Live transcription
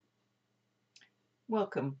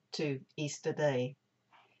Welcome to Easter Day.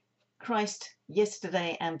 Christ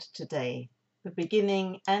yesterday and today, the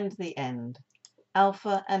beginning and the end,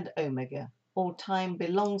 Alpha and Omega. All time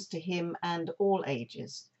belongs to him and all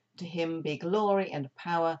ages. To him be glory and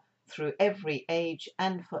power through every age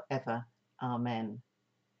and forever. Amen.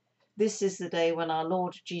 This is the day when our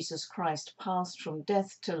Lord Jesus Christ passed from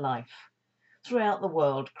death to life. Throughout the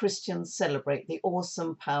world, Christians celebrate the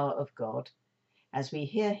awesome power of God. As we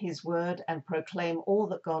hear his word and proclaim all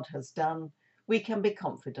that God has done, we can be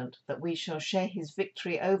confident that we shall share his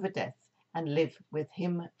victory over death and live with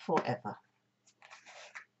him forever.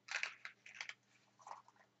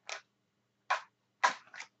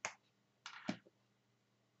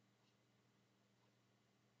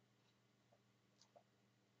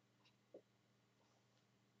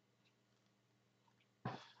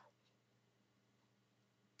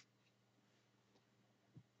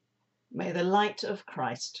 May the light of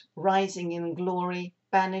Christ, rising in glory,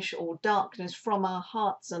 banish all darkness from our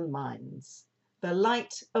hearts and minds. The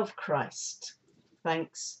light of Christ.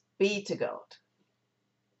 Thanks be to God.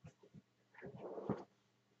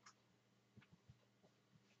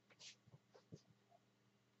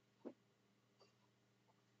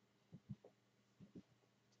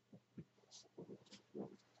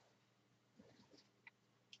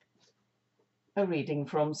 A reading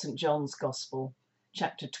from St. John's Gospel,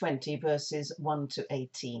 chapter 20, verses 1 to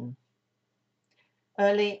 18.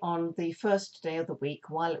 Early on the first day of the week,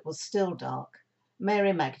 while it was still dark,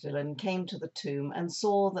 Mary Magdalene came to the tomb and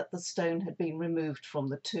saw that the stone had been removed from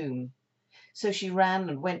the tomb. So she ran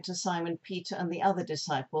and went to Simon Peter and the other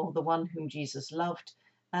disciple, the one whom Jesus loved,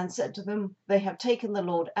 and said to them, "They have taken the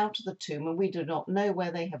Lord out of the tomb, and we do not know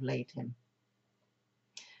where they have laid him."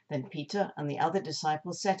 Then Peter and the other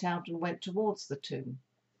disciple set out and went towards the tomb.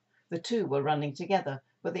 The two were running together,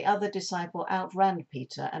 but the other disciple outran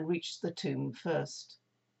Peter and reached the tomb first.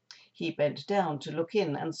 He bent down to look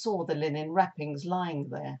in and saw the linen wrappings lying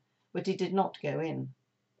there, but he did not go in.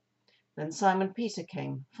 Then Simon Peter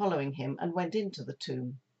came, following him, and went into the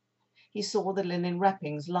tomb. He saw the linen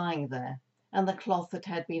wrappings lying there, and the cloth that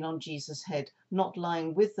had been on Jesus' head not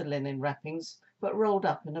lying with the linen wrappings, but rolled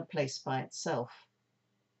up in a place by itself.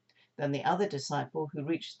 Then the other disciple, who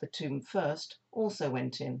reached the tomb first, also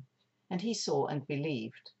went in, and he saw and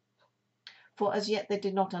believed. For as yet they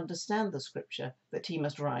did not understand the scripture that he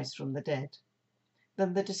must rise from the dead.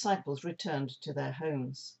 Then the disciples returned to their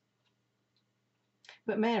homes.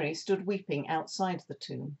 But Mary stood weeping outside the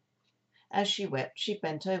tomb. As she wept, she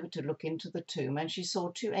bent over to look into the tomb, and she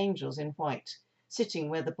saw two angels in white, sitting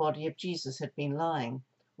where the body of Jesus had been lying,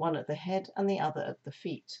 one at the head and the other at the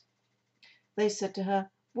feet. They said to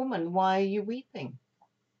her, "Woman, why are you weeping?"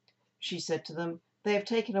 She said to them, "They have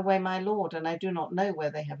taken away my Lord, and I do not know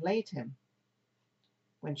where they have laid him."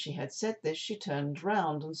 When she had said this, she turned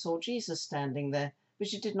round and saw Jesus standing there, but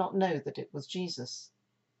she did not know that it was Jesus.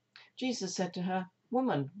 Jesus said to her,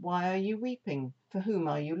 "Woman, why are you weeping? For whom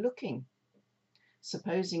are you looking?"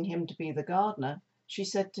 Supposing him to be the gardener, she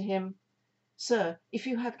said to him, "Sir, if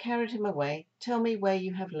you have carried him away, tell me where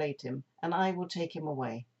you have laid him, and I will take him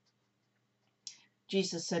away."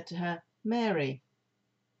 Jesus said to her, "Mary."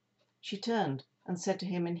 She turned and said to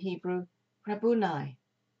him in Hebrew, "Rabboni,"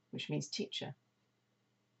 which means teacher.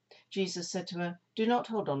 Jesus said to her, "Do not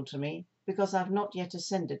hold on to me, because I have not yet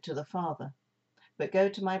ascended to the Father. But go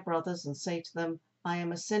to my brothers and say to them, I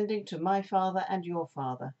am ascending to my Father and your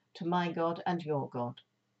Father, to my God and your God."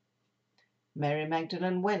 Mary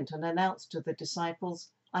Magdalene went and announced to the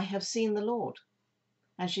disciples, "I have seen the Lord."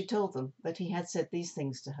 And she told them that he had said these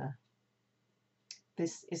things to her.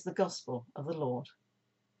 This is the gospel of the Lord.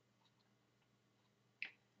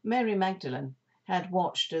 Mary Magdalene had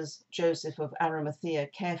watched as Joseph of Arimathea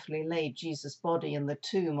carefully laid Jesus' body in the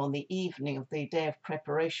tomb on the evening of the day of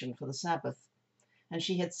preparation for the Sabbath, and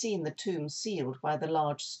she had seen the tomb sealed by the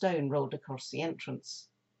large stone rolled across the entrance.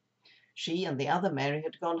 She and the other Mary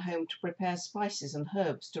had gone home to prepare spices and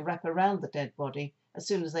herbs to wrap around the dead body as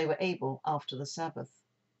soon as they were able after the Sabbath.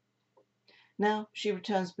 Now she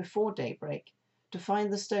returns before daybreak to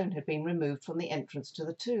find the stone had been removed from the entrance to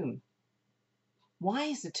the tomb. Why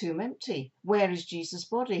is the tomb empty? Where is Jesus'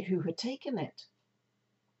 body? Who had taken it?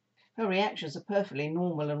 Her reactions are perfectly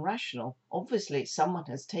normal and rational. Obviously, someone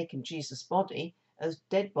has taken Jesus' body, as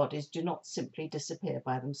dead bodies do not simply disappear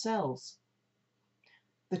by themselves.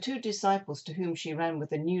 The two disciples to whom she ran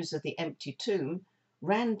with the news of the empty tomb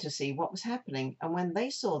ran to see what was happening, and when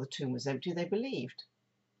they saw the tomb was empty, they believed.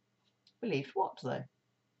 Believed what, though?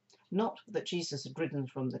 Not that Jesus had risen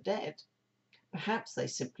from the dead. Perhaps they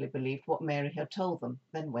simply believed what Mary had told them,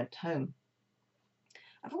 then went home.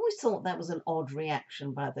 I've always thought that was an odd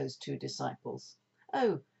reaction by those two disciples.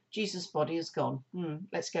 Oh, Jesus' body is gone.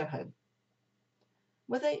 Let's go home.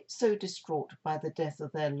 Were they so distraught by the death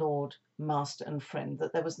of their Lord, Master and friend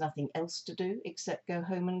that there was nothing else to do except go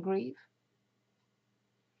home and grieve?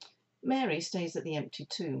 Mary stays at the empty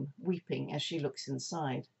tomb, weeping as she looks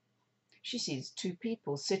inside. She sees two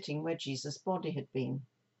people sitting where Jesus' body had been.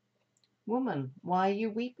 "Woman, why are you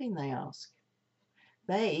weeping?" they ask.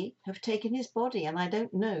 "They have taken his body, and I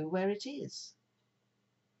don't know where it is."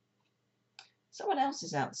 Someone else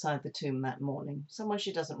is outside the tomb that morning, someone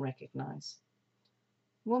she doesn't recognize.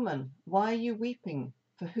 "Woman, why are you weeping?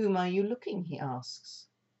 For whom are you looking?" he asks.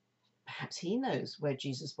 Perhaps he knows where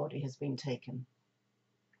Jesus' body has been taken.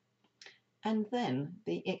 And then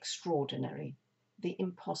the extraordinary, the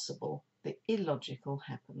impossible, the illogical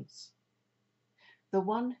happens. The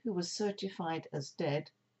one who was certified as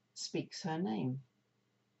dead speaks her name.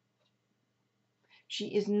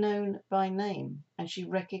 She is known by name, and she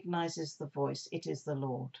recognizes the voice. It is the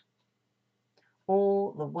Lord.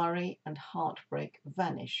 All the worry and heartbreak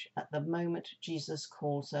vanish at the moment Jesus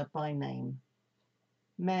calls her by name.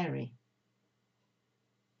 Mary.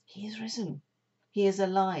 He is risen. He is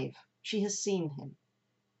alive. She has seen him.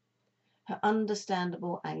 Her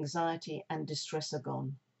understandable anxiety and distress are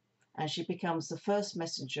gone, and she becomes the first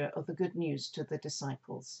messenger of the good news to the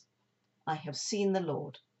disciples. "I have seen the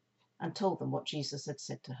Lord," and told them what Jesus had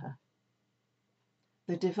said to her.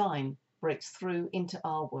 The divine breaks through into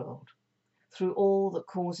our world, through all that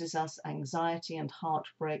causes us anxiety and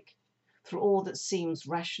heartbreak, through all that seems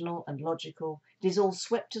rational and logical. It is all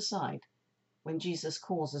swept aside when Jesus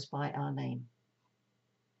calls us by our name.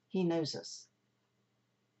 He knows us.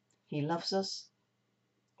 He loves us,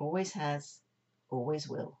 always has, always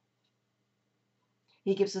will.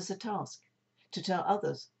 He gives us a task to tell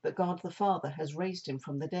others that God the Father has raised him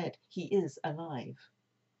from the dead. He is alive.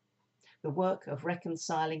 The work of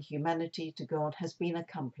reconciling humanity to God has been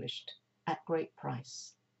accomplished at great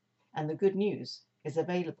price, and the good news is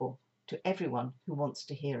available to everyone who wants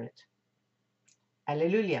to hear it.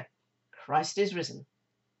 Alleluia! Christ is risen.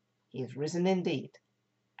 He is risen indeed.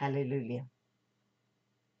 Alleluia.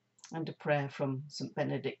 And a prayer from St.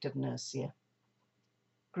 Benedict of Nursia.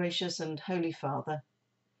 Gracious and Holy Father,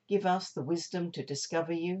 give us the wisdom to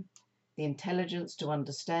discover you, the intelligence to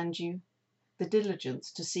understand you, the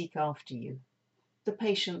diligence to seek after you, the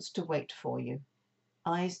patience to wait for you,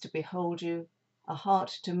 eyes to behold you, a heart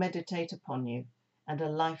to meditate upon you, and a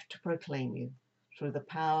life to proclaim you, through the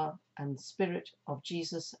power and spirit of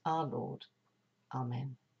Jesus our Lord.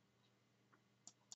 Amen.